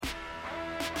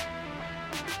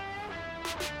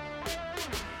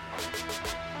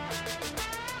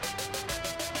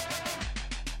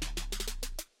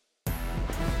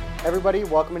Everybody,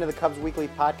 welcome into the Cubs Weekly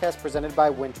podcast presented by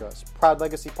Wintrust, proud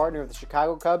legacy partner of the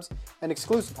Chicago Cubs and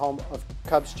exclusive home of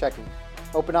Cubs checking.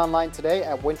 Open online today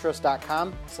at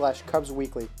wintrust.com/Cubs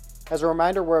Weekly. As a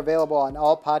reminder, we're available on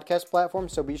all podcast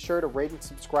platforms, so be sure to rate and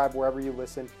subscribe wherever you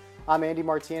listen. I'm Andy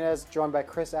Martínez, joined by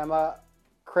Chris Emma.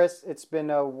 Chris, it's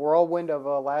been a whirlwind of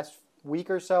a last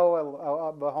week or so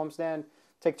of a homestand.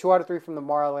 Take 2 out of 3 from the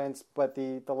Marlins, but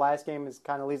the last game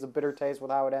kind of leaves a bitter taste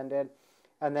with how it ended.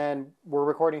 And then we're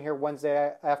recording here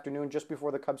Wednesday afternoon, just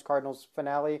before the Cubs-Cardinals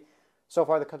finale. So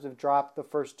far, the Cubs have dropped the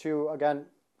first two. Again,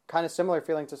 kind of similar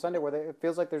feeling to Sunday, where it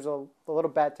feels like there's a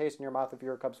little bad taste in your mouth if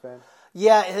you're a Cubs fan.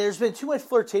 Yeah, there's been too much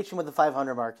flirtation with the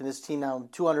 500 mark, and this team now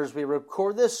 200 as we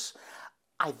record this.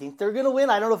 I think they're going to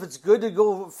win. I don't know if it's good to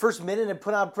go first minute and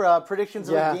put out predictions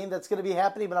of a game that's going to be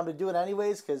happening, but I'm going to do it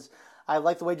anyways because I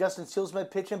like the way Justin Steele's been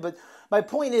pitching. But my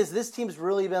point is, this team's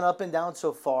really been up and down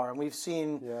so far, and we've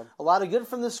seen a lot of good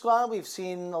from this squad. We've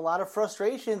seen a lot of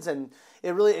frustrations, and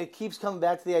it keeps coming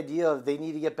back to the idea of they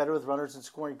need to get better with runners in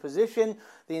scoring position.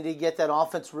 They need to get that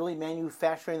offense really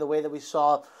manufacturing the way that we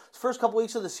saw the first couple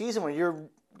weeks of the season, when you're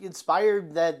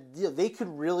inspired that they could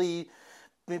really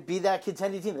be that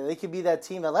contending team, that they could be that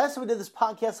team. And last time we did this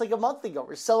podcast like a month ago,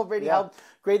 we're celebrating how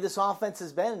great this offense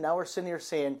has been, and now we're sitting here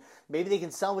saying maybe they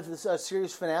can salvage this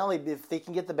series finale if they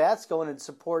can get the bats going and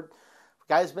support a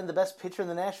guy who's been the best pitcher in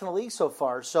the National League so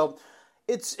far. So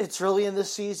it's early in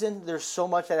this season. There's so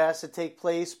much that has to take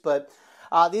place, but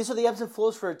these are the ebbs and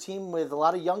flows for a team with a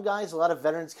lot of young guys, a lot of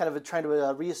veterans kind of trying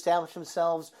to reestablish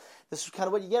themselves. This is kind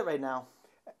of what you get right now.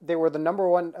 They were the number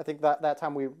one, I think that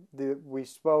time we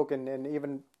spoke, and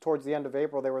even towards the end of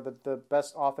April, they were the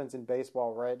best offense in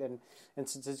baseball, right? And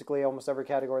statistically, almost every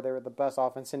category, they were the best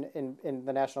offense in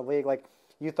the National League. Like,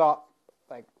 you thought,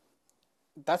 like,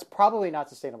 that's probably not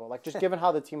sustainable. Like, just given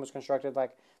how the team was constructed,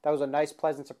 like, that was a nice,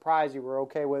 pleasant surprise. You were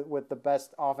okay with the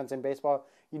best offense in baseball.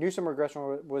 You knew some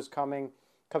regression was coming.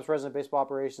 Cubs president of baseball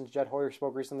operations, Jed Hoyer,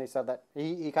 spoke recently, said that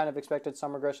he kind of expected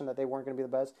some regression, that they weren't going to be the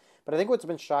best. But I think what's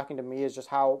been shocking to me is just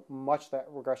how much that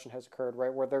regression has occurred,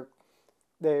 right? Where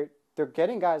they're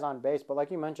getting guys on base, but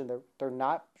like you mentioned, they're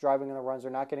not driving in the runs,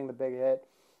 they're not getting the big hit.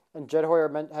 And Jed Hoyer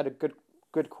had a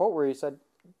good quote where he said,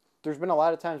 there's been a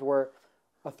lot of times where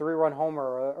a 3-run homer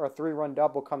or a 3-run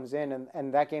double comes in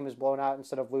and that game is blown out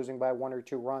instead of losing by 1 or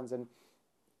 2 runs. And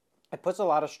it puts a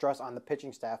lot of stress on the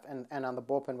pitching staff and on the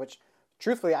bullpen, which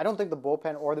truthfully, I don't think the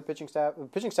bullpen or the pitching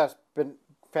staff's been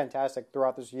fantastic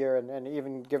throughout this year, and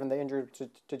even given the injury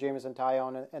to Jameson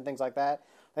Taillon and things like that,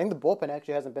 I think the bullpen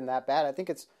actually hasn't been that bad. I think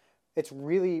it's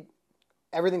really,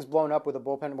 everything's blown up with a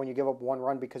bullpen when you give up 1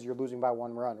 run because you're losing by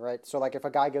 1 run, right? So like if a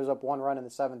guy gives up 1 run in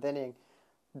the 7th inning,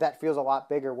 that feels a lot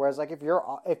bigger. Whereas like if your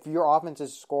offense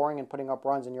is scoring and putting up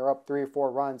runs and you're up 3 or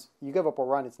 4 runs, you give up a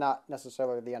run, it's not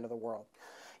necessarily the end of the world.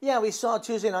 Yeah, we saw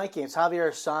Tuesday night games. Javier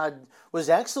Assad was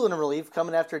excellent in relief,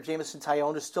 coming after Jameson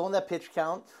Taillon, who's still in that pitch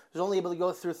count. He was only able to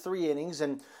go through 3 innings,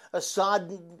 and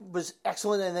Assad was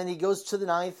excellent. And then he goes to the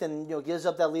 9th and gives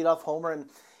up that leadoff homer, and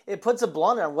it puts a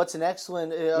blunder on what's an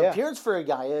excellent appearance for a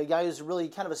guy who's really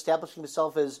kind of establishing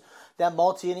himself as that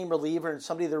multi-inning reliever and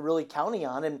somebody they're really counting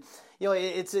on. And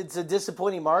it's a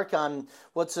disappointing mark on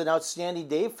what's an outstanding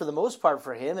day for the most part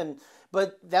for him.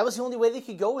 But that was the only way they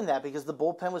could go in that because the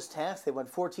bullpen was taxed. They went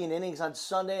 14 innings on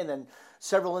Sunday and then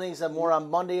several innings more on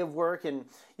Monday of work. And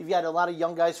you've got a lot of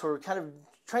young guys who are kind of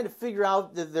trying to figure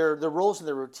out their roles and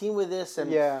their routine with this. And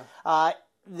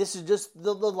this is just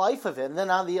the life of it. And then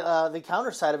on the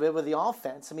counter side of it with the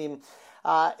offense, I mean,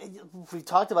 we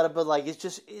talked about it, but like it's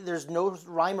just there's no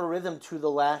rhyme or rhythm to the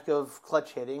lack of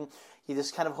clutch hitting. You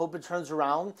just kind of hope it turns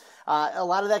around. A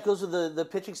lot of that goes with the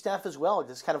pitching staff as well,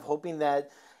 just kind of hoping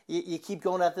that you keep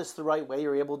going at this the right way.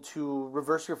 You're able to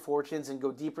reverse your fortunes and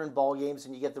go deeper in ball games,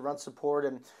 and you get the run support,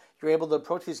 and you're able to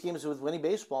approach these games with winning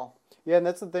baseball. Yeah, and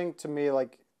that's the thing to me.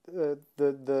 Like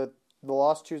the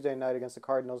loss Tuesday night against the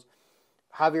Cardinals,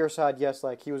 Javier Assad, yes,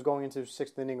 like he was going into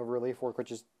 6th inning of relief work,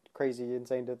 which is crazy,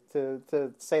 insane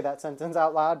to say that sentence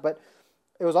out loud. But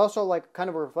it was also like kind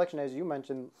of a reflection, as you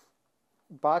mentioned.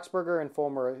 Boxberger and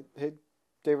Fulmer,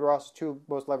 David Ross, 2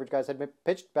 most leveraged guys, had been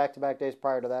pitched back-to-back days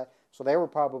prior to that, so they were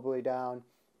probably down.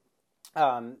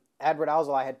 Adbert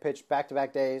Alzolay had pitched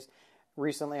back-to-back days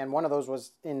recently, and one of those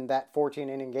was in that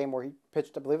 14-inning game where he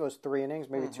pitched, I believe it was 3 innings,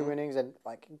 maybe 2 innings, and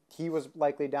like he was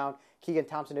likely down. Keegan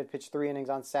Thompson had pitched 3 innings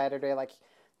on Saturday. Like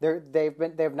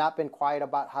they've not been quiet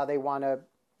about how they want to,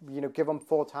 give him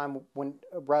full time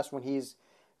rest when he's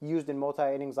used in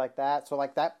multi-innings like that. So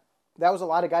like that was a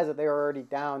lot of guys that they were already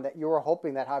down that you were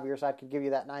hoping that Javier Assad could give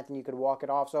you that 9th and you could walk it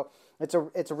off. So it's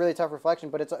a really tough reflection,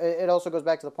 but it also goes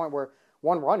back to the point where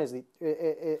one run is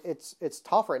it's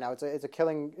tough right now. It's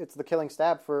the killing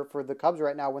stab for the Cubs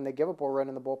right now when they give up a run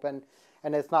in the bullpen,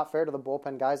 and it's not fair to the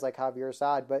bullpen guys like Javier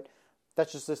Assad. But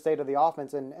that's just the state of the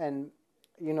offense, and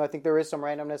I think there is some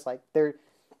randomness. Like there,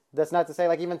 that's not to say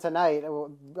like even tonight.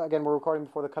 Again, we're recording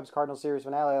before the Cubs Cardinals series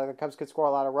finale. Like the Cubs could score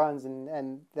a lot of runs,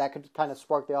 and that could kind of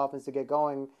spark the offense to get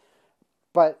going.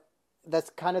 But that's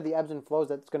kind of the ebbs and flows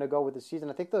that's going to go with the season.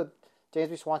 I think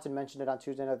Dansby Swanson mentioned it on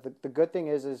Tuesday night. The good thing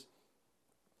is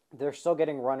they're still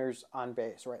getting runners on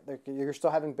base, right? You're still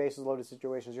having bases loaded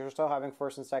situations. You're still having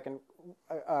first and second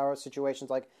situations.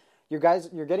 Like you're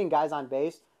getting guys on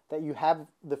base that you have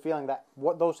the feeling that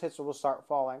what those hits will start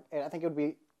falling. And I think it would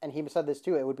be, and he said this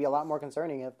too, it would be a lot more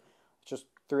concerning if it's just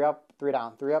 3 up, 3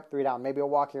 down, 3 up, 3 down, maybe a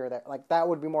walk here or there. Like that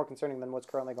would be more concerning than what's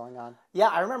currently going on. Yeah,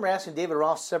 I remember asking David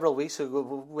Ross several weeks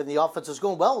ago when the offense was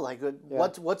going well. Like,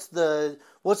 what's the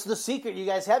secret you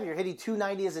guys have? You're hitting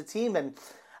 290 as a team, and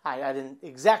I didn't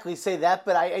exactly say that,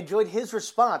 but I enjoyed his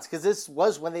response because this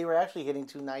was when they were actually hitting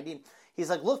 290. He's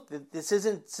like, look, this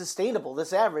isn't sustainable,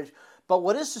 this average. But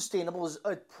what is sustainable is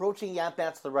approaching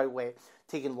at-bats the right way.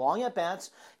 Taking long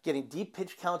at-bats, getting deep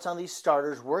pitch counts on these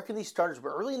starters, working these starters. But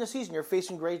early in the season, you're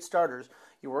facing great starters.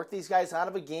 You work these guys out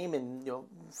of a game in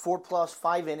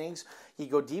 4+5 innings. You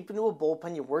go deep into a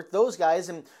bullpen. You work those guys,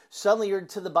 and suddenly you're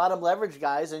to the bottom leverage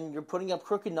guys, and you're putting up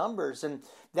crooked numbers. And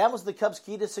that was the Cubs'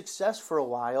 key to success for a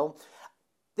while.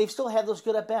 They've still had those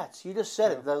good at-bats. You just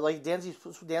said it. Like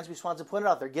Dansby Swanson pointed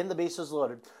out, they're getting the bases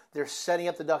loaded. They're setting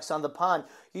up the ducks on the pond.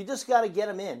 You just got to get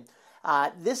them in.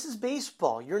 This is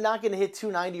baseball. You're not going to hit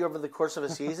 290 over the course of a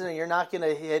season, and you're not going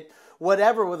to hit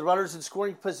whatever with runners in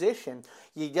scoring position.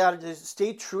 You got to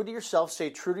stay true to yourself, stay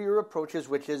true to your approaches,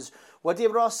 which is what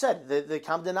David Ross said, the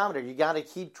common denominator. You got to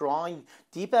keep drawing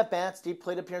deep at-bats, deep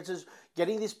plate appearances,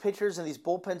 getting these pitchers and these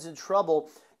bullpens in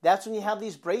trouble. That's when you have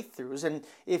these breakthroughs. And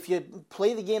if you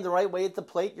play the game the right way at the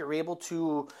plate, you're able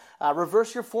to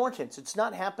reverse your fortunes. It's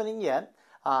not happening yet.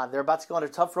 They're about to go on a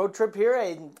tough road trip here,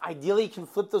 and ideally you can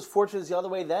flip those fortunes the other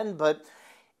way then, but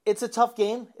it's a tough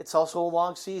game. It's also a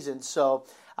long season, so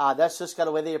that's just got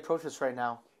the way they approach this right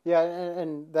now. Yeah,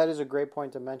 and that is a great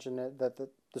point to mention, that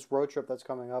this road trip that's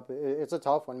coming up, it's a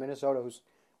tough one. Minnesota, who's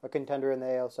a contender in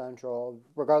the AL Central,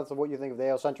 regardless of what you think of the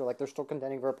AL Central, like they're still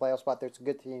contending for a playoff spot. They're a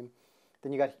good team.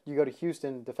 Then you go to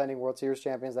Houston, defending World Series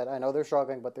champions. That I know they're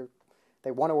struggling, but they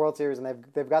won a World Series and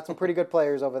they've got some pretty good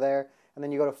players over there. And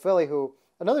then you go to Philly, who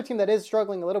another team that is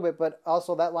struggling a little bit, but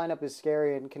also that lineup is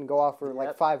scary and can go off for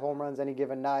like 5 home runs any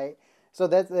given night. So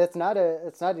it's not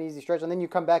an easy stretch. And then you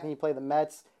come back and you play the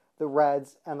Mets, the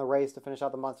Reds, and the Rays to finish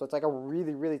out the month. So it's like a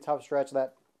really, really tough stretch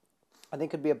that I think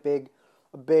could be a big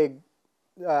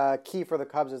key for the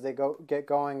Cubs as they get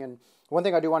going. And one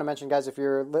thing I do want to mention, guys, as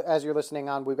you're listening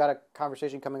on, we've got a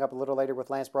conversation coming up a little later with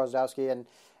Lance Brozdowski and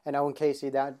Owen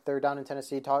Caissie. They're down in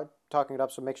Tennessee talking it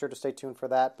up, so make sure to stay tuned for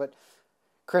that. But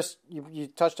Chris, you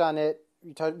touched on it.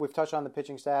 We've touched on the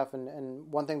pitching staff, and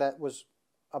one thing that was,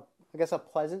 a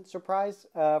pleasant surprise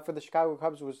for the Chicago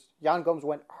Cubs was Yan Gomes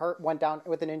went down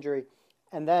with an injury,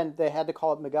 and then they had to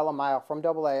call up Miguel Amaya from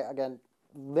AA. Again,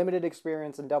 limited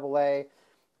experience in AA,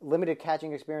 limited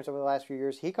catching experience over the last few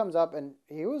years. He comes up, and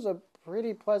he was a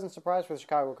pretty pleasant surprise for the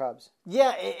Chicago Cubs.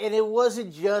 Yeah, and it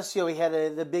wasn't just, he had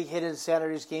the big hit in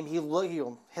Saturday's game. He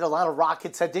hit a lot of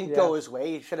rockets that didn't go his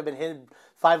way. He should have been hitting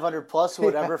 500 plus or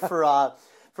whatever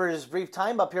for his brief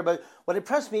time up here. But what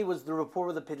impressed me was the rapport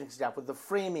with the pitching staff, with the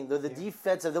framing, the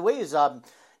defensive, the way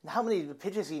how many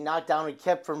pitches he knocked down and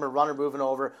kept from a runner moving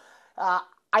over. I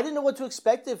didn't know what to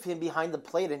expect of him behind the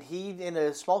plate, and he, in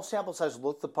a small sample size,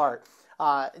 looked the part.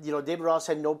 David Ross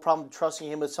had no problem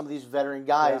trusting him with some of these veteran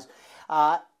guys.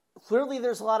 Yeah. Clearly,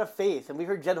 there's a lot of faith, and we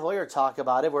heard Jed Hoyer talk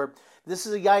about it, where this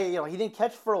is a guy, he didn't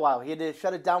catch for a while. He had to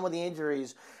shut it down with the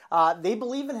injuries. They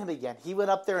believe in him again. He went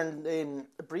up there in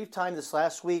a brief time this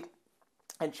last week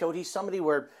and showed he's somebody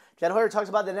where Jed Hoyer talks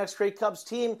about the next great Cubs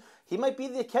team. He might be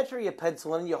the catcher you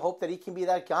pencil in, and you hope that he can be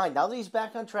that guy. Now that he's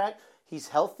back on track, he's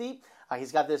healthy.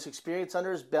 He's got this experience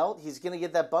under his belt. He's going to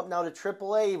get that bump now to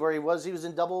AAA, where he was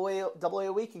in AA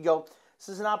a week ago. This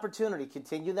is an opportunity.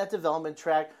 Continue that development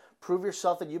track. Prove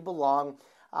yourself that you belong.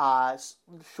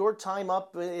 Short time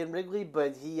up in Wrigley,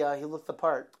 but he looked the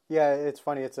part. Yeah, it's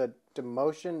funny. It's a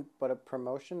demotion, but a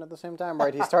promotion at the same time,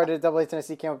 right? He started at AA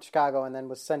Tennessee, came up to Chicago, and then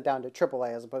was sent down to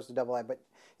AAA as opposed to AA. But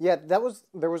yeah,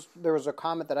 there was a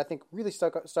comment that I think really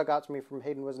stuck out to me from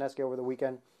Hayden Wesneski over the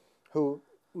weekend, who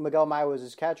Miguel Amaya was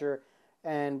his catcher.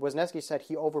 And Wesneski said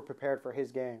he overprepared for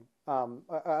his game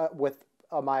with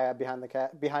Amaya behind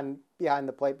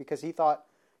the plate because he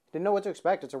didn't know what to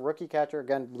expect. It's a rookie catcher,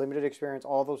 again, limited experience,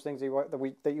 all those things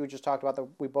that you just talked about, that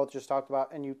we both just talked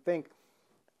about, and you think,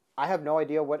 I have no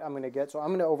idea what I'm going to get, so I'm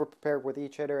going to over-prepare with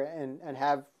each hitter and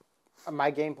have my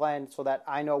game plan so that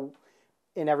I know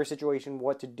in every situation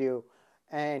what to do.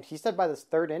 And he said by this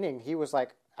third inning, he was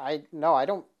like,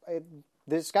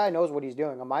 this guy knows what he's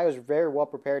doing. Amaya's very well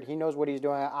prepared. He knows what he's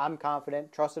doing. I'm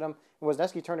confident, trusted him. And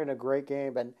Brozdowski turned in a great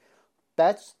game. And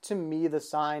that's, to me, the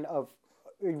sign of,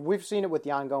 we've seen it with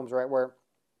Yan Gomes, right, where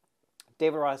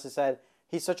David Ross has said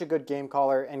he's such a good game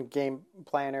caller and game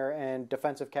planner and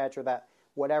defensive catcher that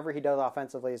whatever he does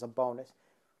offensively is a bonus.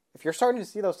 If you're starting to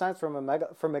see those signs from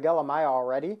Miguel Amaya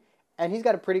already, and he's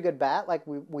got a pretty good bat, like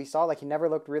we saw, like he never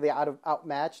looked really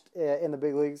outmatched in the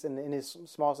big leagues in his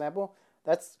small sample.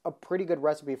 That's a pretty good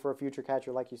recipe for a future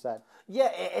catcher, like you said. Yeah,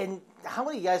 and how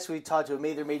many guys we talked to who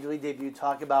made their major league debut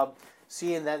talk about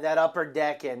seeing that upper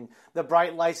deck and the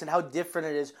bright lights and how different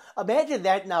it is? Imagine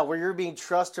that now, where you're being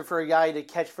trusted for a guy to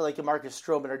catch for like a Marcus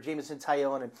Stroman or Jameson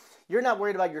Taillon, and you're not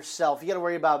worried about yourself. You got to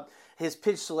worry about his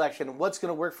pitch selection and what's going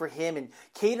to work for him, and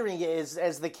catering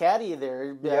as the caddy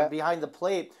there behind the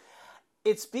plate.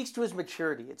 It speaks to his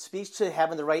maturity. It speaks to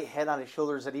having the right head on his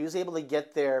shoulders, that he was able to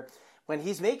get there when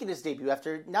he's making his debut,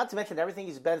 after, not to mention everything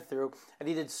he's been through, and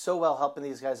he did so well helping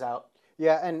these guys out.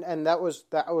 Yeah, and that was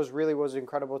really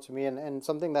incredible to me, and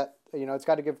something that, it's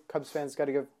got to give Cubs fans, got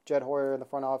to give Jed Hoyer in the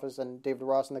front office and David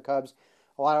Ross in the Cubs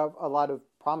a lot of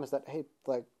promise that, hey,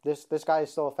 like this guy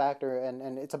is still a factor,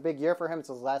 and it's a big year for him. It's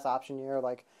his last option year.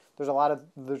 Like there's a lot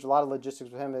of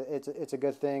logistics with him. It's a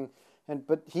good thing.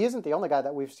 But he isn't the only guy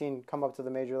that we've seen come up to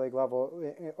the major league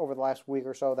level over the last week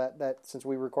or so. That since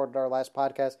we recorded our last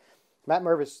podcast, Matt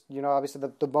Mervis, obviously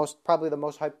probably the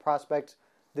most hyped prospect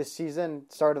this season,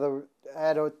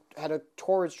 had a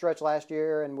torrid stretch last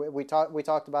year, and we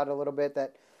talked about it a little bit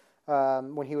that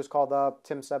when he was called up,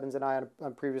 Tim Stebbins and I on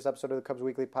a previous episode of the Cubs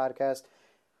Weekly podcast.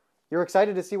 You're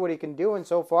excited to see what he can do, and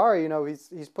so far,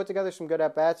 he's put together some good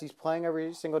at bats. He's playing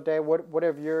every single day. What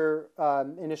have your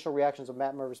initial reactions of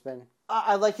Matt Mervis been?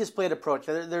 I like his plate approach.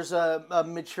 There's a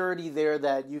maturity there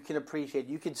that you can appreciate.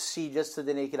 You can see just to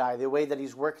the naked eye the way that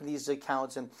he's working these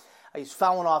accounts, and he's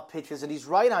fouling off pitches, and he's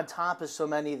right on top of so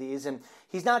many of these. And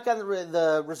he's not gotten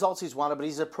the results he's wanted, but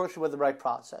he's approached it with the right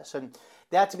process. And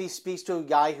that, to me, speaks to a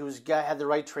guy who's had the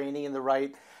right training and the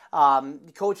right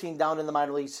coaching down in the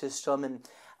minor league system. And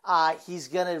he's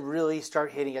going to really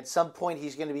start hitting. At some point,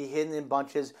 he's going to be hitting in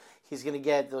bunches. He's going to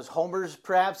get those homers,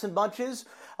 perhaps, in bunches.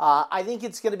 I think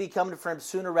it's going to be coming for him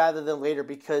sooner rather than later,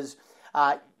 because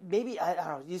maybe, I don't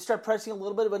know, you start pressing a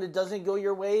little bit when it doesn't go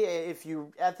your way if you're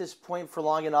at this point for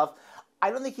long enough.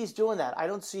 I don't think he's doing that. I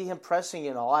don't see him pressing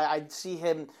at all. I see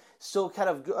him still kind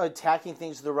of attacking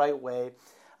things the right way.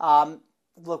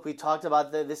 Look, we talked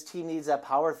about this team needs that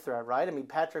power threat, right? I mean,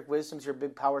 Patrick Wisdom's your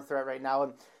big power threat right now,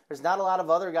 and there's not a lot of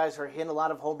other guys who are hitting a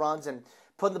lot of home runs and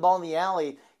putting the ball in the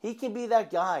alley. He can be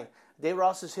that guy. Dave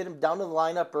Ross has hit him down to the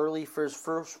lineup early for his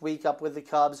first week up with the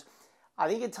Cubs. I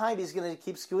think in time he's going to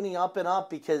keep scooting up and up,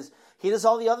 because he does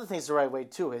all the other things the right way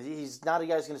too. He's not a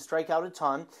guy who's going to strike out a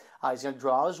ton. He's going to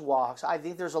draw his walks. I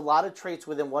think there's a lot of traits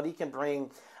within what he can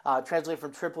bring, translate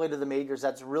from AAA to the majors,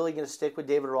 that's really going to stick with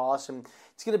David Ross, and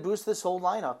it's going to boost this whole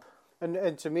lineup.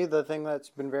 And to me, the thing that's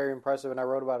been very impressive, and I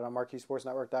wrote about it on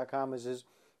MarqueeSportsNetwork.com, is his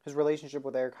relationship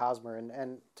with Eric Hosmer.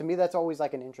 And to me, that's always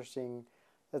like an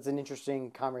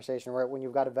interesting conversation, right? When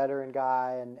you've got a veteran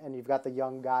guy and you've got the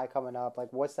young guy coming up,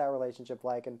 like what's that relationship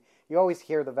like? And you always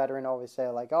hear the veteran always say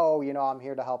like, oh, I'm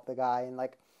here to help the guy. And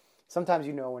like sometimes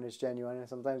when it's genuine, and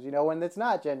sometimes when it's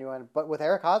not genuine. But with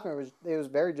Eric Hosmer, it was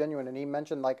very genuine. And he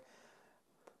mentioned like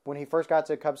when he first got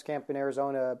to Cubs camp in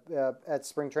Arizona at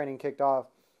spring training kicked off,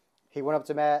 he went up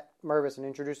to Matt Mervis and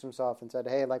introduced himself and said,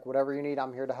 hey, like whatever you need,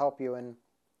 I'm here to help you. And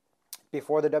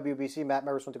before the WBC, Matt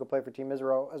Mervis went to go play for Team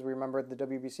Israel, as we remember the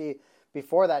WBC.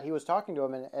 Before that, he was talking to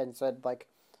him and said, like,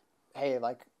 hey,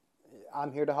 like,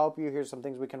 I'm here to help you. Here's some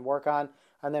things we can work on.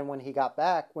 And then when Matt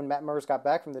Mervis got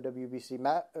back from the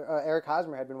WBC, Eric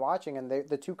Hosmer had been watching, and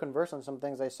the two conversed on some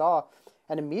things they saw.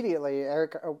 And immediately,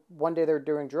 one day they were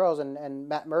doing drills, and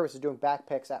Matt Mervis is doing back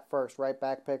picks at first, right?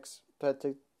 Back picks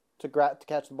to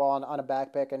catch the ball on a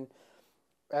back pick. And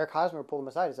Eric Hosmer pulled him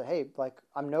aside and said, hey, like,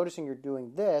 I'm noticing you're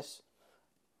doing this.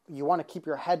 You want to keep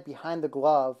your head behind the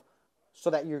glove so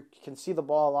that you can see the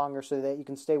ball longer, so that you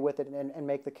can stay with it and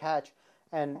make the catch.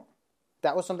 And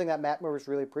that was something that Matt Mervis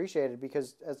really appreciated,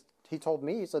 because as he told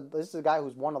me, he said, this is a guy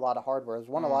who's won a lot of hardware, has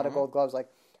won a lot of gold gloves. Like,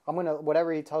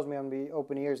 whatever he tells me, I'm going to be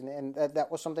open ears. And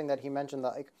that was something that he mentioned,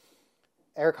 that like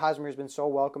Eric Hosmer has been so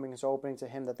welcoming and so opening to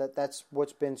him that's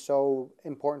what's been so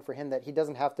important for him, that he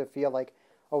doesn't have to feel like,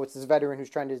 oh, it's this veteran who's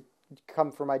trying to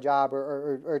come for my job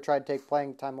or try to take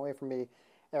playing time away from me.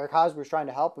 Eric Hosmer's trying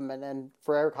to help him, and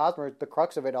for Eric Hosmer, the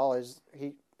crux of it all is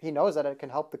he knows that it can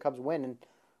help the Cubs win, and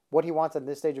what he wants at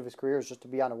this stage of his career is just to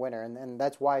be on a winner, and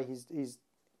that's why he's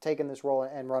taken this role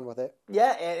and run with it.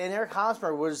 Yeah, and Eric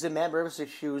Hosmer was in Matt Mervis'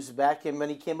 shoes back when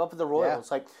he came up with the Royals.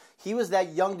 Yeah. Like, he was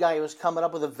that young guy who was coming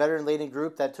up with a veteran-laden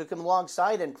group that took him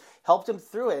alongside and helped him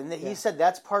through it. And he said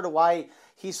that's part of why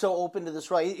he's so open to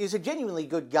this role. He's a genuinely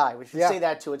good guy. We should say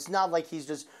that, too. It's not like he's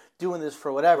just doing this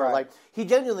for whatever. Right. Like, he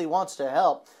genuinely wants to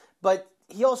help. But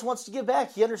he also wants to give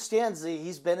back. He understands that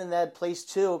he's been in that place,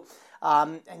 too.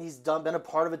 And he's been a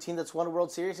part of a team that's won a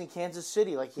World Series in Kansas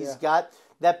City. Like, he's got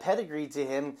that pedigree to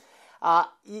him.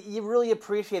 You really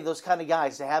appreciate those kind of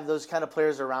guys, to have those kind of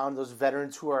players around, those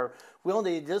veterans who are willing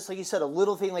to, just like you said, a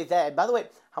little thing like that. And by the way,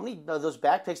 how many of those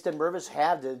back picks did Mervis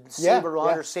have to save a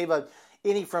run or save a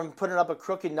inning from putting up a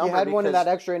crooked number? He had one in that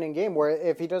extra inning game where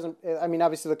if he doesn't, I mean,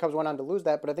 obviously the Cubs went on to lose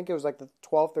that, but I think it was like the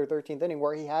 12th or 13th inning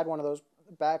where he had one of those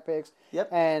back picks. Yep.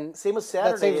 And same with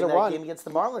Saturday in that run. game against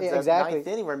the Marlins. Yeah, that exactly. ninth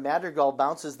inning where Madrigal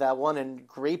bounces that one, and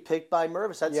great pick by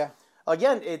Mervis. That's,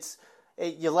 again,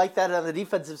 you like that on the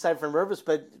defensive side from Mervis,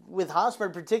 but with Hosmer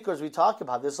in particular, as we talk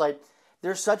about this, like,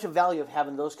 there's such a value of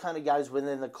having those kind of guys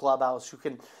within the clubhouse who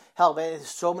can help. And there's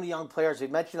so many young players.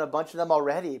 We've mentioned a bunch of them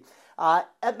already.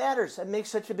 It matters. It makes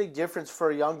such a big difference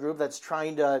for a young group that's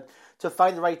trying to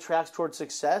find the right tracks towards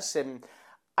success. And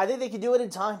I think they can do it in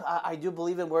time. I do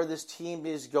believe in where this team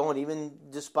is going, even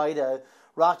despite a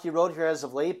rocky road here as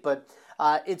of late. But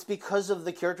it's because of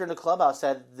the character in the clubhouse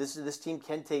that this team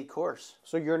can take course.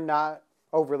 So you're not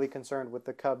overly concerned with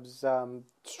the Cubs'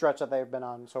 stretch that they've been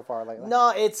on so far lately?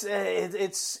 No, it's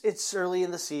early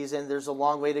in the season. There's a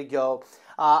long way to go.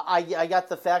 I got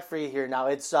the fact for you here now.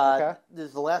 It's the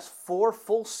last 4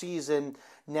 full season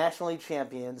National League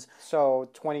champions. So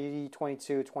 20,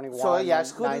 22, 21. So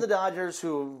excluding the Dodgers,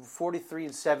 who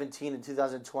 43-17 in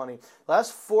 2020. The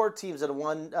last 4 teams that have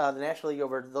won the National League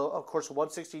over the course of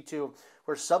 162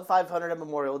 were sub 500 at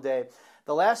Memorial Day.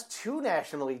 The last 2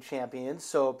 National League champions,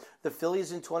 so the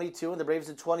Phillies in 22 and the Braves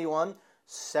in 21,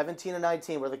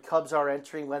 17-19, where the Cubs are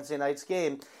entering Wednesday night's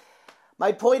game.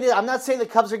 My point is, I'm not saying the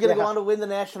Cubs are going to go on to win the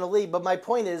National League, but my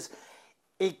point is,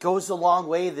 it goes a long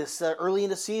way this early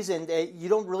in the season. You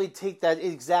don't really take that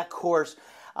exact course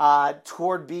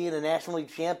toward being a National League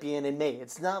champion in May.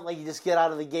 It's not like you just get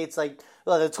out of the gates like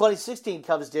the 2016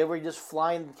 Cubs did, where you're just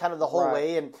flying kind of the whole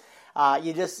way, and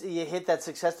you hit that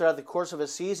success throughout the course of a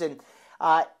season.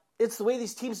 It's the way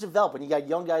these teams develop. When you got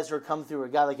young guys who are coming through, a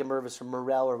guy like a Mervis or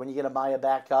Morel, or when you get Amaya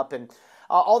back up, and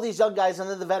all these young guys, and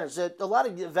then the veterans. A lot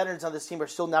of veterans on this team are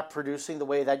still not producing the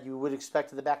way that you would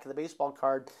expect at the back of the baseball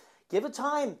card. Give it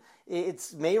time.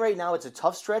 It's May right now. It's a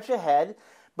tough stretch ahead,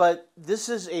 but this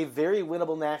is a very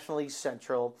winnable National League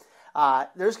Central.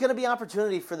 There's going to be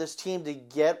opportunity for this team to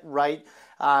get right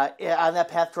on that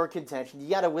path toward contention. You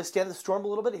got to withstand the storm a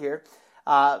little bit here,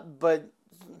 but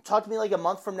talk to me like a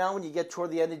month from now when you get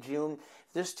toward the end of June.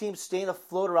 If this team's staying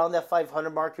afloat around that 500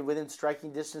 mark and within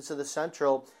striking distance of the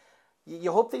Central,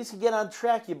 you hope things can get on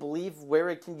track. You believe where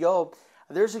it can go.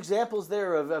 There's examples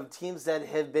there of teams that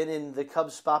have been in the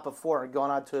Cubs spot before and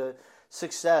gone on to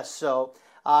success. So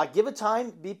give it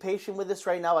time. Be patient with this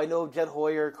right now. I know Jed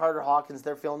Hoyer, Carter Hawkins,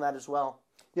 they're feeling that as well.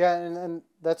 Yeah, and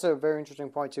that's a very interesting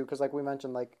point, too, because like we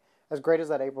mentioned, like as great as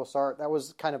that April start, that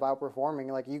was kind of outperforming.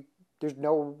 Like there's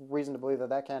no reason to believe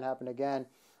that can't happen again.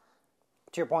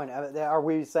 To your point, are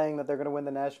we saying that they're going to win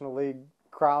the National League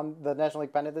crown, the National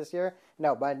League pennant this year?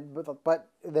 No, but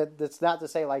that's not to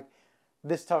say like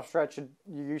this tough stretch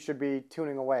you should be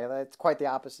tuning away. It's quite the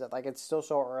opposite. Like it's still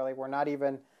so early. We're not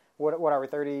even what are we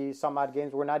 30 some odd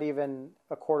games? We're not even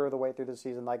a quarter of the way through the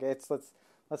season. Like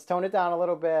let's tone it down a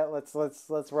little bit.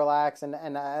 Let's relax and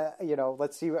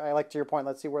let's see. I like to your point.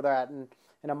 Let's see where they're at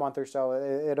in a month or so.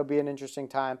 It'll be an interesting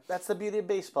time. That's the beauty of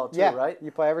baseball, too, right?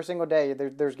 You play every single day.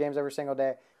 There's games every single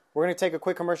day. We're going to take a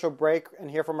quick commercial break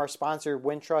and hear from our sponsor,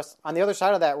 Wintrust. On the other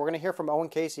side of that, we're going to hear from Owen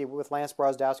Caissie with Lance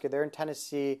Brozdowski. They're in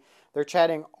Tennessee. They're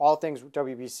chatting all things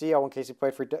WBC. Owen Caissie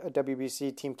played for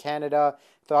WBC Team Canada,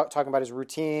 talking about his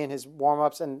routine, his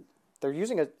warm-ups, and they're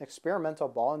using an experimental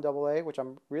ball in AA, which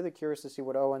I'm really curious to see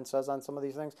what Owen says on some of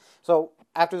these things. So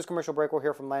after this commercial break, we'll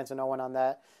hear from Lance and Owen on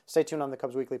that. Stay tuned on the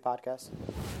Cubs Weekly podcast.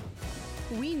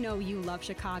 We know you love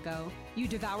Chicago. You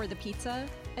devour the pizza,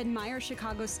 admire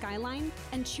Chicago's skyline,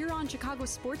 and cheer on Chicago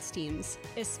sports teams,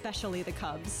 especially the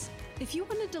Cubs. If you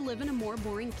wanted to live in a more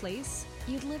boring place,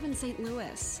 you'd live in St.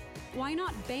 Louis. Why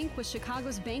not bank with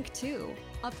Chicago's bank too?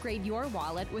 Upgrade your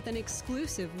wallet with an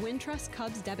exclusive Wintrust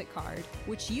Cubs debit card,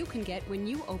 which you can get when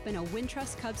you open a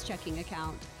Wintrust Cubs checking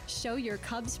account. Show your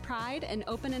Cubs pride and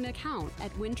open an account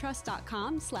at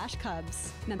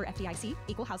wintrust.com/Cubs. Member FDIC,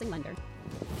 equal housing lender.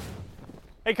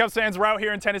 Hey Cubs fans, we're out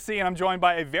here in Tennessee and I'm joined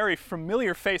by a very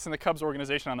familiar face in the Cubs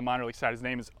organization on the minor league side. His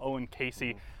name is Owen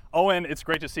Caissie. Owen, it's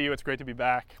great to see you. It's great to be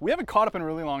back. We haven't caught up in a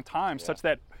really long time, such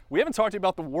that we haven't talked to you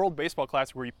about the World Baseball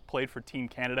Classic where you played for Team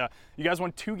Canada. You guys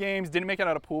won 2 games, didn't make it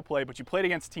out of pool play, but you played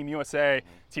against Team USA,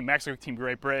 Team Mexico, Team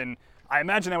Great Britain. I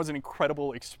imagine that was an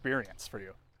incredible experience for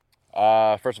you.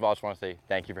 First of all, I just want to say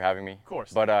thank you for having me. Of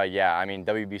course. But yeah, I mean,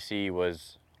 WBC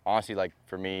was honestly, like,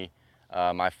 for me,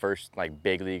 my first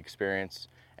big league experience.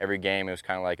 Every game, it was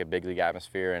kind of like a big league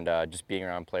atmosphere, and just being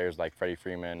around players like Freddie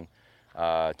Freeman,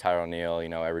 Tyler O'Neill,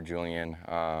 Edward Julian,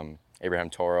 Abraham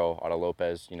Toro, Otto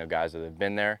Lopez, guys that have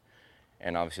been there,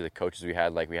 and obviously the coaches we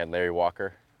had Larry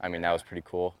Walker. I mean, that was pretty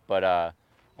cool. But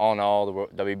all in all,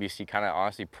 the WBC kind of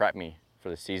honestly prepped me for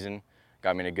the season,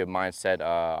 got me in a good mindset.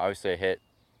 Obviously, I hit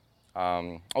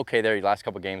okay there. The last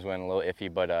couple games went a little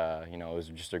iffy, but it was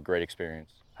just a great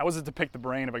experience. How was it to pick the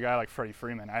brain of a guy like Freddie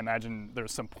Freeman? I imagine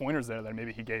there's some pointers there that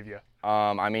maybe he gave you.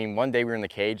 I mean, one day we were in the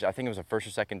cage. I think it was the first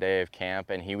or second day of camp,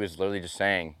 and he was literally just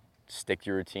saying, stick to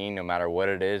your routine no matter what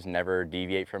it is, never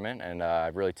deviate from it. And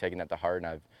I've really taken that to heart, and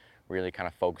I've really kind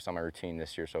of focused on my routine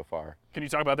this year so far. Can you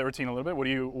talk about that routine a little bit?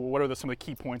 What are some of the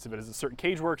key points of it? Is it certain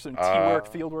cage work, certain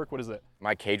teamwork, field work? What is it?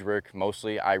 My cage work,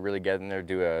 mostly, I really get in there,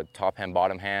 do a top hand,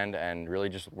 bottom hand, and really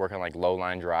just work on low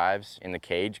line drives in the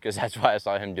cage, because that's what I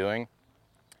saw him doing.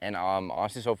 And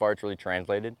honestly, so far, it's really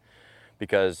translated,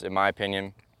 because in my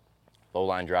opinion, low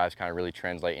line drives kind of really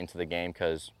translate into the game,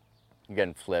 because you're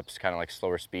getting flips, kind of like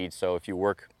slower speeds. So if you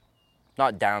work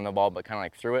not down the ball, but kind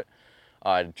of through it,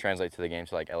 it translates to the game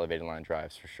to elevated line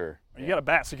drives for sure. You got a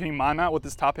bat, so can you mime out what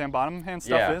this top hand, bottom hand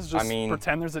stuff is? Just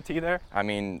pretend there's a T there? I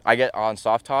mean, I get on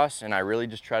soft toss, and I really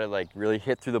just try to really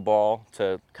hit through the ball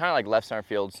to kind of left center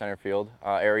field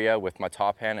area with my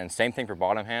top hand, and same thing for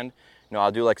bottom hand.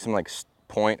 I'll do some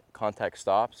point contact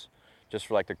stops just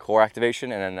for the core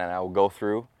activation, and then I'll go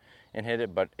through and hit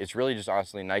it. But it's really just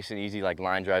honestly nice and easy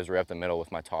line drives right up the middle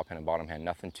with my top hand and bottom hand.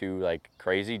 Nothing too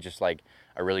crazy, just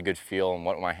a really good feel and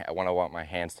what I want my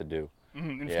hands to do.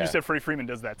 Mm-hmm. You said Freddie Freeman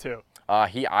does that too. I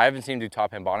haven't seen him do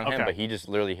top hand, bottom hand, but he just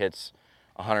literally hits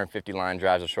 150 line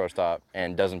drives at shortstop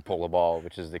and doesn't pull the ball,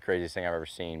 which is the craziest thing I've ever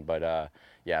seen. But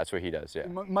yeah, that's what he does. Yeah,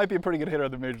 might be a pretty good hitter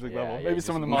at the major league level. Maybe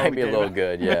some of the might be a little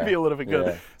good. Yeah, maybe a little bit good.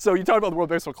 Yeah. So you talked about the World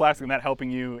Baseball Classic and that helping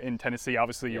you in Tennessee.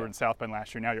 Obviously, you were in South Bend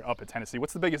last year. Now you're up at Tennessee.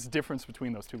 What's the biggest difference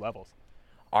between those two levels?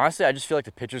 Honestly, I just feel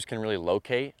the pitchers can really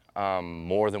locate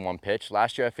more than one pitch.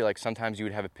 Last year, I feel sometimes you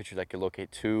would have a pitcher that could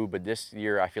locate 2, but this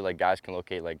year I feel guys can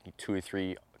locate 2 or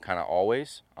 3 kind of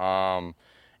always. And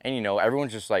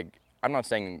everyone's just I'm not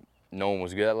saying no one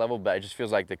was good at that level, but it just feels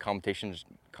the competitions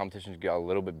got a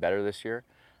little bit better this year.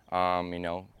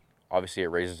 Obviously it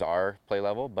raises our play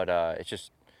level, but it's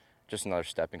just another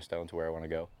stepping stone to where I want to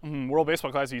go. Mm-hmm. World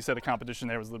Baseball Classic, you said the competition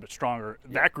there was a little bit stronger.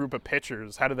 Yeah. That group of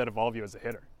pitchers, how did that evolve you as a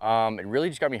hitter? It really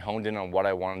just got me honed in on what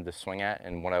I wanted to swing at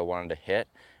and what I wanted to hit.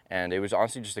 And it was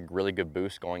honestly just a really good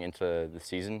boost going into the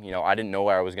season. I didn't know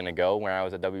where I was going to go when I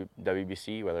was at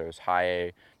WBC, whether it was high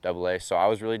A, double A. So I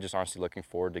was really just honestly looking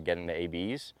forward to getting to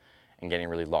ABs and getting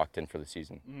really locked in for the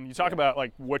season. You talk about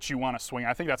what you want to swing.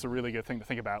 I think that's a really good thing to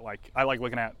think about. I like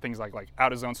looking at things like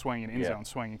out of zone swing and in zone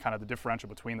swing and kind of the differential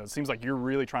between those. It seems like you're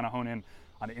really trying to hone in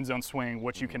on the in zone swing,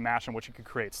 what you can mash and what you can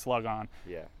create slug on.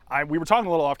 Yeah. We were talking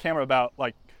a little off camera about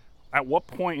at what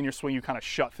point in your swing you kind of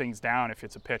shut things down if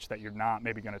it's a pitch that you're not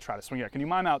maybe going to try to swing at. Can you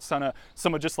mime out some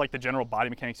of just the general body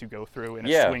mechanics you go through in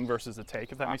a swing versus a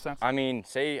take, if that makes sense? I mean,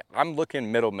 say I'm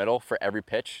looking middle for every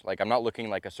pitch. I'm not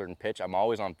looking a certain pitch. I'm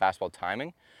always on fastball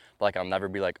timing. But I'll never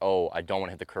be oh, I don't want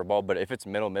to hit the curveball. But if it's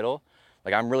middle,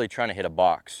 I'm really trying to hit a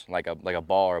box, like a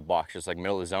ball or a box, just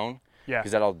middle of the zone. Yeah.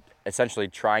 Because that'll essentially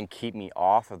try and keep me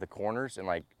off of the corners and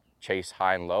chase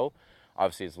high and low.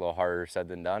 Obviously, it's a little harder said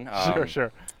than done.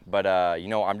 Sure. But,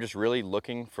 I'm just really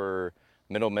looking for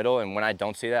middle. And when I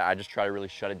don't see that, I just try to really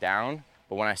shut it down.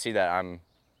 But when I see that,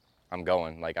 I'm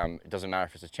going. It doesn't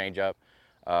matter if it's a changeup,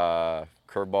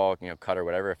 curveball, cutter,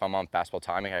 whatever. If I'm on fastball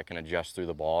timing, I can adjust through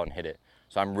the ball and hit it.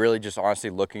 So I'm really just honestly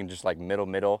looking just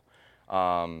middle.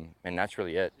 And that's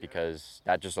really it, because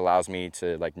that just allows me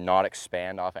to not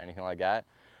expand off anything like that.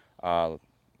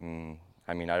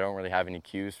 I mean, I don't really have any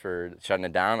cues for shutting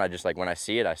it down. I just when I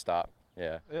see it, I stop.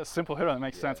 Yeah. Simple hitter, that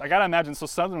makes sense. I got to imagine, so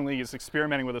Southern League is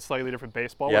experimenting with a slightly different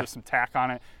baseball where there's some tack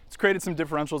on it. It's created some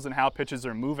differentials in how pitches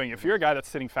are moving. If you're a guy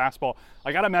that's hitting fastball,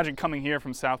 I got to imagine coming here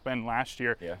from South Bend last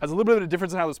year has a little bit of a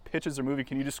difference in how those pitches are moving.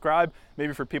 Can you describe,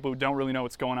 maybe for people who don't really know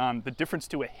what's going on, the difference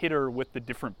to a hitter with the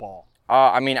different ball?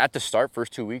 I mean, at the start,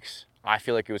 first 2 weeks, I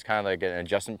feel it was kind of an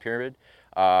adjustment period.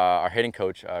 Our hitting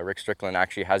coach, Rick Strickland,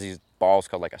 actually has these balls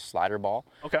called a slider ball.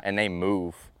 Okay. And they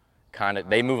move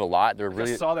they move a lot. They're I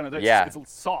really saw them.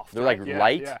 It's soft. They're right? like Yeah,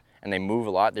 light yeah. and they move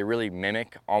a lot. They really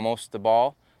mimic almost the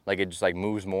ball. Like it just like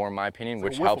moves more in my opinion, It's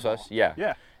which like a helps wiffle us. ball. Yeah.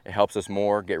 Yeah. It helps us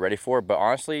more get ready for it. But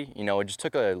honestly, you know, it just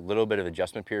took a little bit of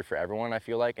adjustment period for everyone, I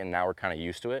feel like, and now we're kind of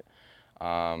used to it.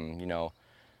 You know,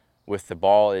 with the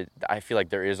ball, I feel like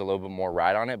there is a little bit more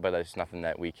ride on it, but it's nothing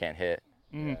that we can't hit.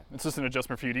 It's just an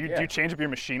adjustment for you. Do you change up your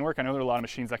machine work? I know there are a lot of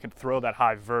machines that can throw that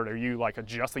high vert. Are you like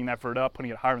adjusting that vert up,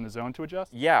 putting it higher in the zone to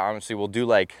adjust? Yeah, honestly,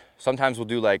 sometimes we'll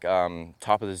do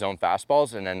top of the zone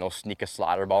fastballs, and then they'll sneak a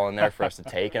slider ball in there for us to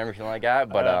take and everything like that.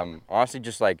 But honestly,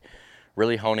 just like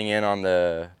really honing in on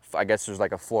I guess there's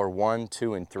like a floor 1,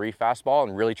 2, and 3 fastball,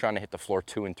 and really trying to hit the floor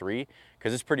 2 and 3,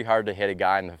 because it's pretty hard to hit a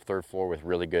guy in the 3rd floor with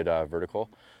really good vertical.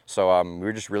 So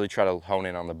we're just really trying to hone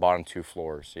in on the bottom 2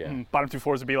 floors. Yeah. Bottom 2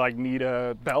 floors would be like need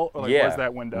a belt, or like yeah. where's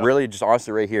that window? Really, just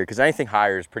honestly right here, because anything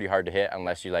higher is pretty hard to hit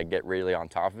unless you like get really on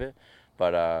top of it.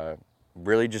 But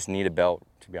really, just need a belt,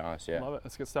 to be honest. Yeah. Love it.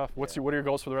 That's good stuff. What are your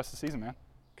goals for the rest of the season, man?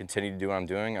 Continue to do what I'm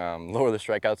doing. Lower the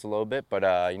strikeouts a little bit,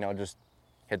 but you know, just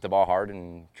hit the ball hard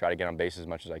and try to get on base as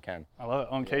much as I can. I love it.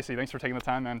 Owen Caissie, thanks for taking the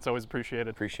time, man. It's always appreciated.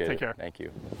 Appreciate it. Take care. Thank you.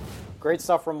 Great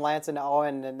stuff from Lance and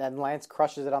Owen, and then Lance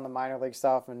crushes it on the minor league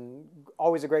stuff, and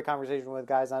always a great conversation with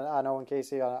guys on Owen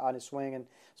Caissie on his swing and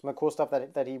some of the cool stuff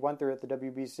that he went through at the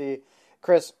WBC.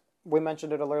 Chris, we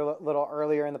mentioned it a little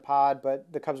earlier in the pod,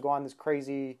 but the Cubs go on this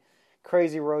crazy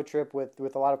road trip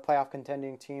with a lot of playoff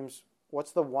contending teams.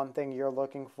 What's the one thing you're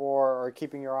looking for or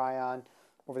keeping your eye on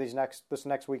over this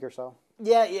next week or so?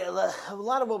 Yeah, a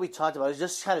lot of what we talked about is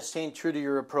just kind of staying true to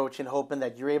your approach and hoping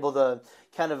that you're able to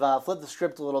kind of flip the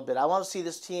script a little bit. I want to see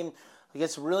this team get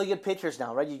some really good pitchers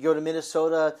now, right? You go to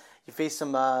Minnesota, you face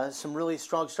some really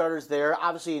strong starters there.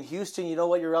 Obviously in Houston, you know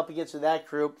what you're up against with that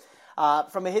group.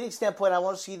 From a hitting standpoint, I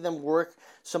want to see them work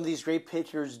some of these great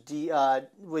pitchers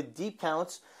with deep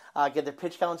counts, get their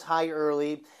pitch counts high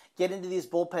early, get into these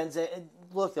bullpens. And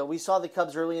look, though, we saw the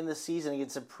Cubs early in the season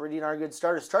against some pretty darn good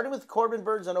starters. Starting with Corbin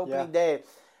Burns on opening day,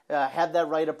 had that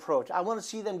right approach. I want to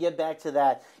see them get back to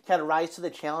that, kind of rise to the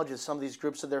challenges some of these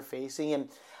groups that they're facing. And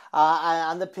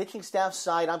on the pitching staff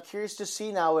side, I'm curious to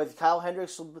see now with Kyle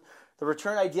Hendricks, the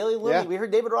return ideally. We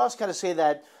heard David Ross kind of say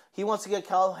that he wants to get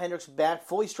Kyle Hendricks back,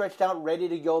 fully stretched out, ready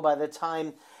to go by the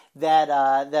time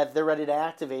that they're ready to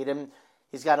activate him.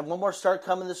 He's got one more start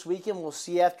coming this weekend. We'll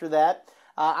see after that.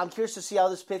 I'm curious to see how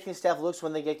this pitching staff looks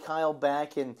when they get Kyle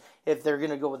back, and if they're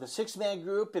going to go with a 6-man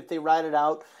group, if they ride it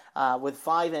out with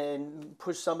 5 and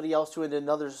push somebody else to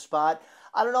another spot.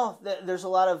 I don't know. There's a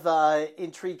lot of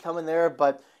intrigue coming there,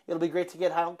 but it'll be great to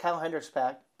get Kyle Hendricks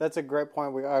back. That's a great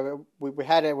point. We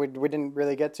had it. We didn't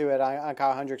really get to it on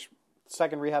Kyle Hendricks'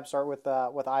 second rehab start with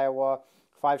Iowa.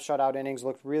 5 shutout innings,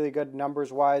 looked really good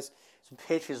numbers wise. Some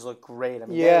pitches look great. I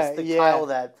mean, that's the Kyle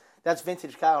that's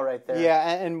vintage Kyle right there. Yeah,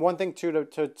 and one thing too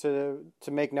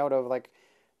to make note of, like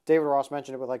David Ross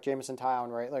mentioned it with like Jameson Taillon,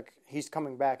 right? Like he's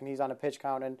coming back and he's on a pitch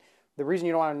count, and the reason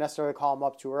you don't want to necessarily call him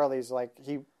up too early is like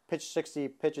he pitched 60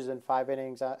 pitches in 5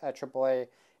 innings at AAA.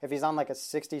 If he's on like a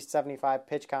 60, 75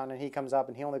 pitch count and he comes up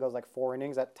and he only goes like 4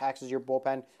 innings, that taxes your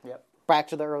bullpen. Yep. Back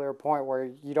to the earlier point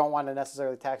where you don't want to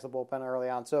necessarily tax the bullpen early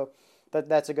on. So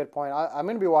that's a good point. I'm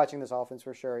going to be watching this offense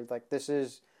for sure. Like this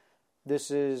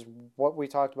is what we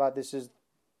talked about. This is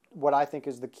what I think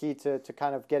is the key to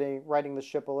kind of righting the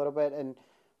ship a little bit. And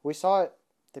we saw it.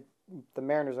 The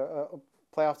Mariners, a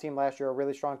playoff team last year, a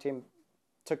really strong team,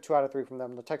 took 2 out of 3 from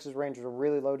them. The Texas Rangers, a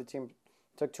really loaded team,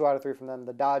 took 2 out of 3 from them.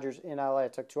 The Dodgers in LA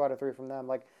took 2 out of 3 from them.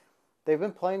 Like they've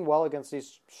been playing well against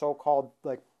these so-called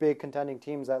like big contending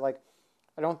teams that like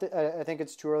I think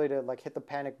it's too early to like hit the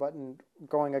panic button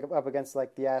going up against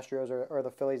like the Astros or the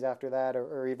Phillies after that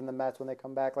or even the Mets when they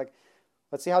come back. Like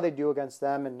let's see how they do against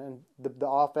them, and the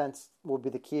offense will be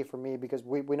the key for me because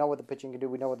we know what the pitching can do,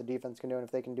 we know what the defense can do, and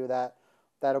if they can do that,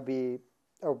 that'll be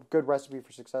a good recipe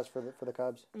for success for the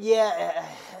Cubs. Yeah,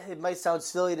 it might sound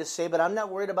silly to say, but I'm not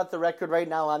worried about the record right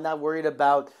now. I'm not worried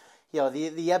about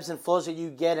the ebbs and flows that you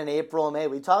get in April and May.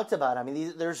 We talked about it. I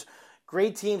mean, there's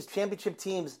great teams, championship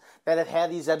teams that have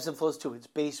had these ebbs and flows too. It's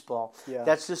baseball. Yeah.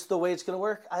 That's just the way it's going to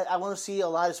work. I want to see a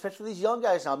lot, especially these young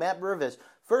guys now. Matt Mervis,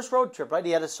 first road trip, right?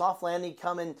 He had a soft landing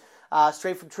coming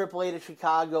straight from AAA to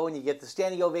Chicago, and you get the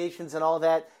standing ovations and all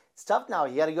that. It's tough now.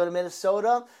 You got to go to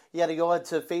Minnesota. You got to go out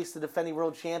to face the defending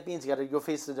world champions. You got to go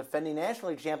face the defending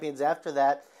National League champions after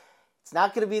that. It's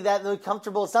not going to be that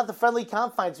comfortable. It's not the friendly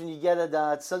confines when you get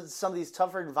at some of these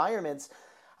tougher environments.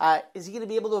 Is he going to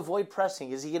be able to avoid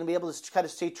pressing? Is he going to be able to kind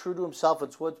of stay true to himself?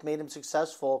 It's what made him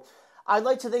successful. I'd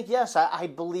like to think yes. I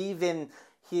believe in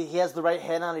he has the right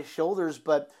head on his shoulders,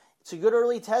 but it's a good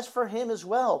early test for him as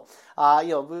well.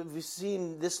 We've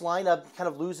seen this lineup kind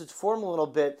of lose its form a little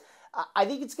bit. I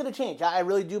think it's going to change. I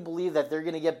really do believe that they're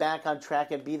going to get back on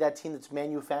track and be that team that's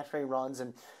manufacturing runs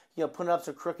and putting up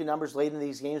some crooked numbers late in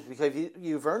these games because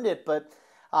you've earned it. But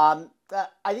I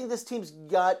think this team's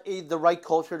got the right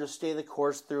culture to stay the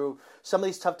course through some of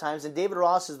these tough times. And David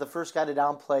Ross is the first guy to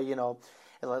downplay.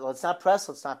 Let's not press,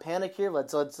 let's not panic here.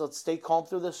 Let's stay calm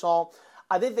through this all.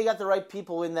 I think they got the right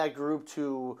people in that group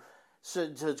to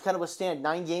kind of withstand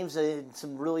 9 games and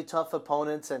some really tough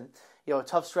opponents and a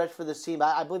tough stretch for this team.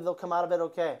 I believe they'll come out of it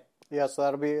okay. Yeah, so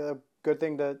that'll be a good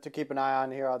thing to keep an eye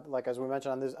on here. Like as we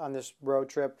mentioned on this road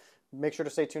trip, make sure to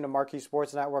stay tuned to Marquee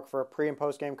Sports Network for pre and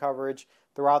post game coverage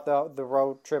throughout the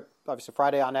road trip. Obviously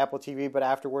Friday on Apple TV, but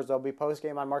afterwards there'll be post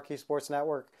game on Marquee Sports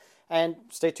Network. And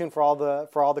stay tuned for all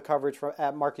the coverage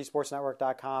at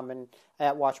MarqueeSportsNetwork.com and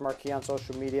at Watch Marquee on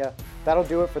social media. That'll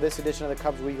do it for this edition of the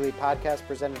Cubs Weekly Podcast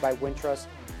presented by Wintrust.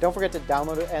 Don't forget to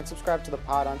download and subscribe to the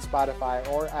pod on Spotify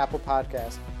or Apple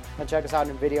Podcasts. And check us out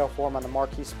in video form on the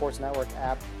Marquee Sports Network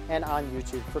app and on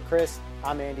YouTube. For Chris,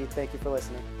 I'm Andy. Thank you for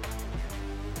listening.